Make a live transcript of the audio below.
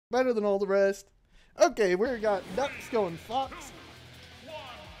Better than all the rest. Okay, we got Ducks going Fox.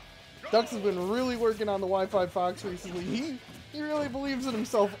 Ducks has been really working on the Wi-Fi Fox recently. He really believes in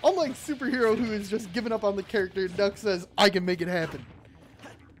himself. Unlike Superhero, who is just giving up on the character, Ducks says, I can make it happen.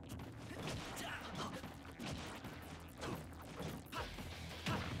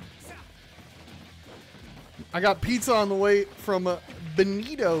 I got pizza on the way from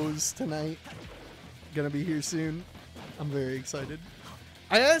Benito's tonight. Gonna be here soon. I'm very excited.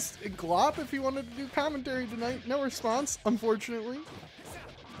 I asked Glop if he wanted to do commentary tonight. No response, unfortunately.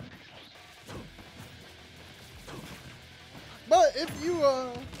 But if you,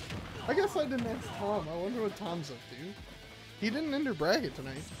 I guess I didn't ask Tom. I wonder what Tom's up to. He didn't enter bracket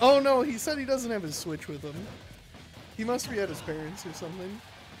tonight. Oh no, he said he doesn't have his Switch with him. He must be at his parents' or something.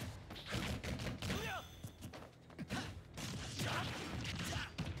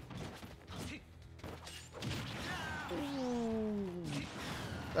 Ooh.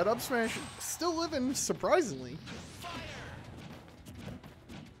 That up smash still living, surprisingly.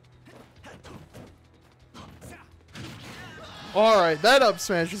 Alright, that up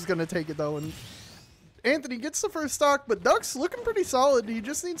smash is going to take it though, and Anthony gets the first stock, but Duck's looking pretty solid. He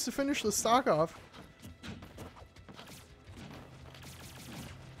just needs to finish the stock off.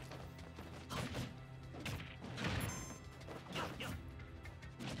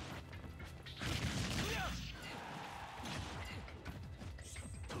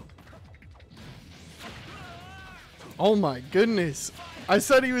 Oh my goodness. I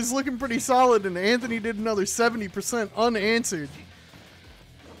said he was looking pretty solid, and Anthony did another 70% unanswered.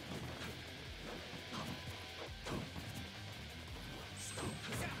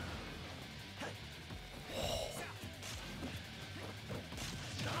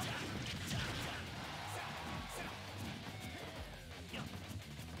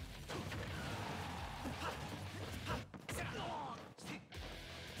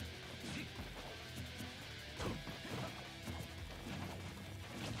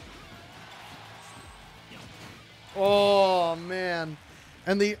 Oh man,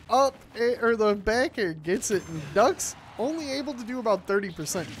 and the up air, or the back air gets it, and Duck's only able to do about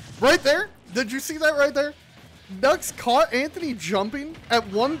 30%. Right there, did you see that right there? Duck's caught Anthony jumping at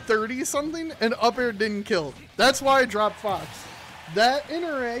 130 something, and up air didn't kill. That's why I dropped Fox. That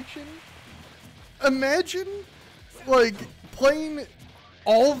interaction, imagine like playing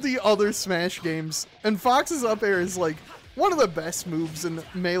all of the other Smash games, and Fox's up air is like one of the best moves in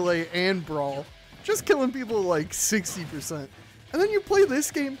Melee and Brawl. Just killing people like 60%. And then you play this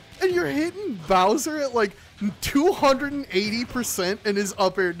game and you're hitting Bowser at like 280% and his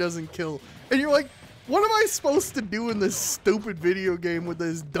up air doesn't kill. And you're like, what am I supposed to do in this stupid video game with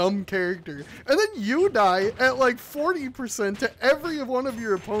this dumb character? And then you die at like 40% to every one of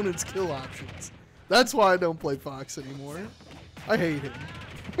your opponent's kill options. That's why I don't play Fox anymore. I hate him.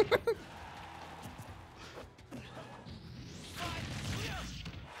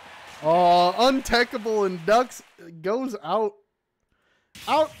 Oh, untechable, and Ducks goes out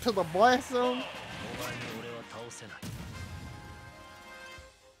to the blast zone.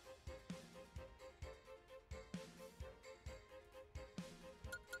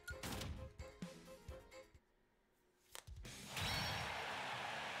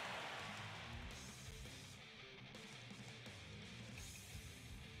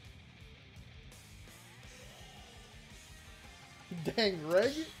 Dang,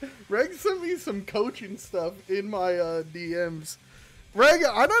 Reg sent me some coaching stuff in my DMs. Reg,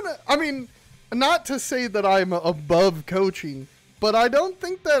 I mean, not to say that I'm above coaching, but I don't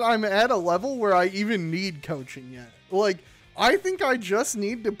think that I'm at a level where I even need coaching yet. Like, I think I just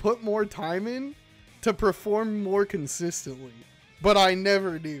need to put more time in to perform more consistently. But I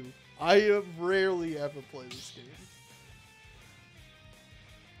never do. I rarely ever play this game.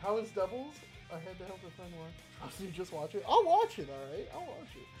 How is doubles? I had to help a friend watch. Oh, so you just watch it? I'll watch it, alright. I'll watch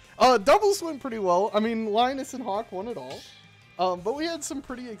it. Doubles went pretty well. I mean, Linus and Hawk won it all. But we had some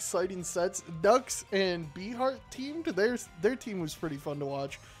pretty exciting sets. Ducks and Beehart teamed. Their team was pretty fun to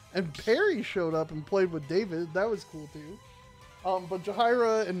watch. And Perry showed up and played with David. That was cool, too. But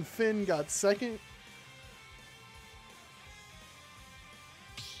Jahaira and Finn got second.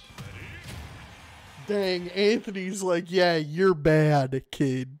 Dang, Anthony's like, yeah, you're bad,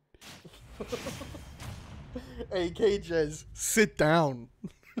 kid. Hey, KJs, sit down.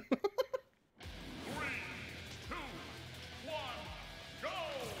 3, 2, 1, go!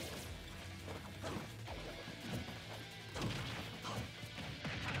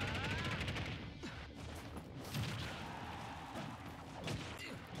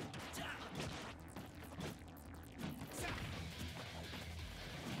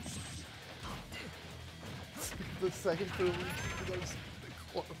 The second for those.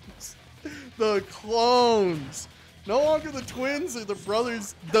 The clones. No longer the twins or the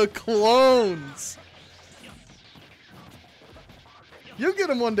brothers, the clones. You'll get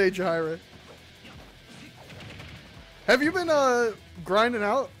them one day, Jaira. Have you been grinding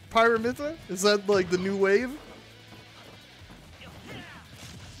out Pyramithra? Is that like the new wave?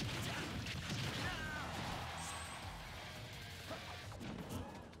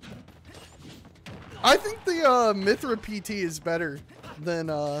 I think the Mithra PT is better than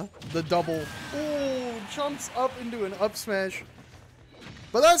the double. Oh, jumps up into an up smash.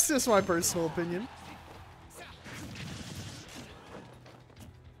 But that's just my personal opinion.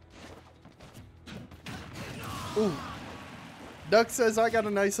 Ooh. Duck says I got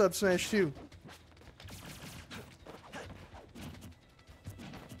a nice up smash too.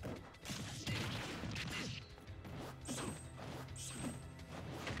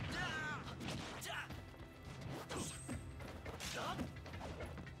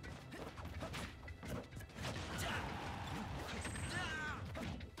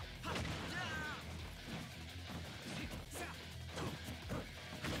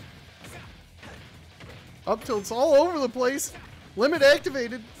 Up tilts all over the place. Limit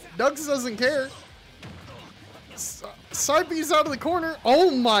activated. Ducks doesn't care. Side B's out of the corner.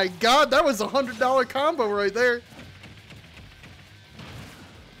 Oh my god, that was a $100 combo right there.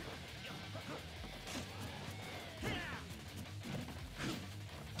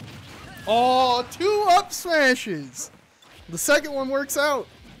 Oh, 2 up smashes. The second one works out.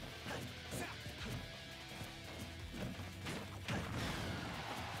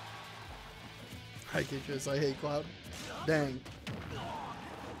 Hi, Kitchus. I hate Cloud. Dang.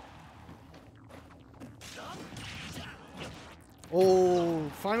 Oh,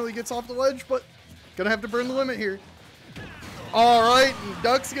 finally gets off the ledge, but gonna have to burn the limit here. All right, and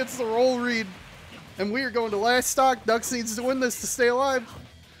Ducks gets the roll read, and we are going to last stock. Ducks needs to win this to stay alive.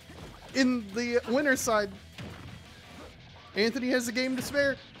 In the winner's side, Anthony has a game to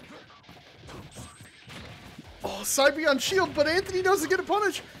spare. Oh, side B on shield, but Anthony doesn't get a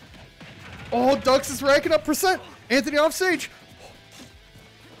punish. Oh, Ducks is racking up percent. Anthony off stage.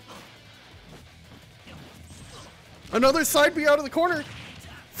 Another side B out of the corner.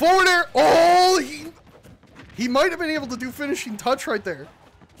 Forward air. Oh, he might have been able to do finishing touch right there.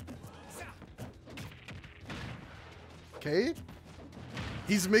 Okay.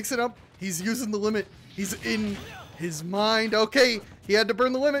 He's mixing up. He's using the limit. He's in his mind. Okay. He had to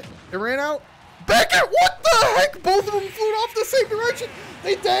burn the limit. It ran out. Back at what the heck? Both of them flew off the same direction.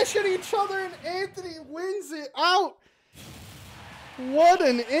 They dash at each other and Anthony wins it out. What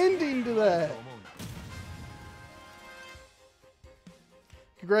an ending to that.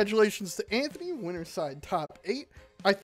 Congratulations to Anthony, winner's side top 8.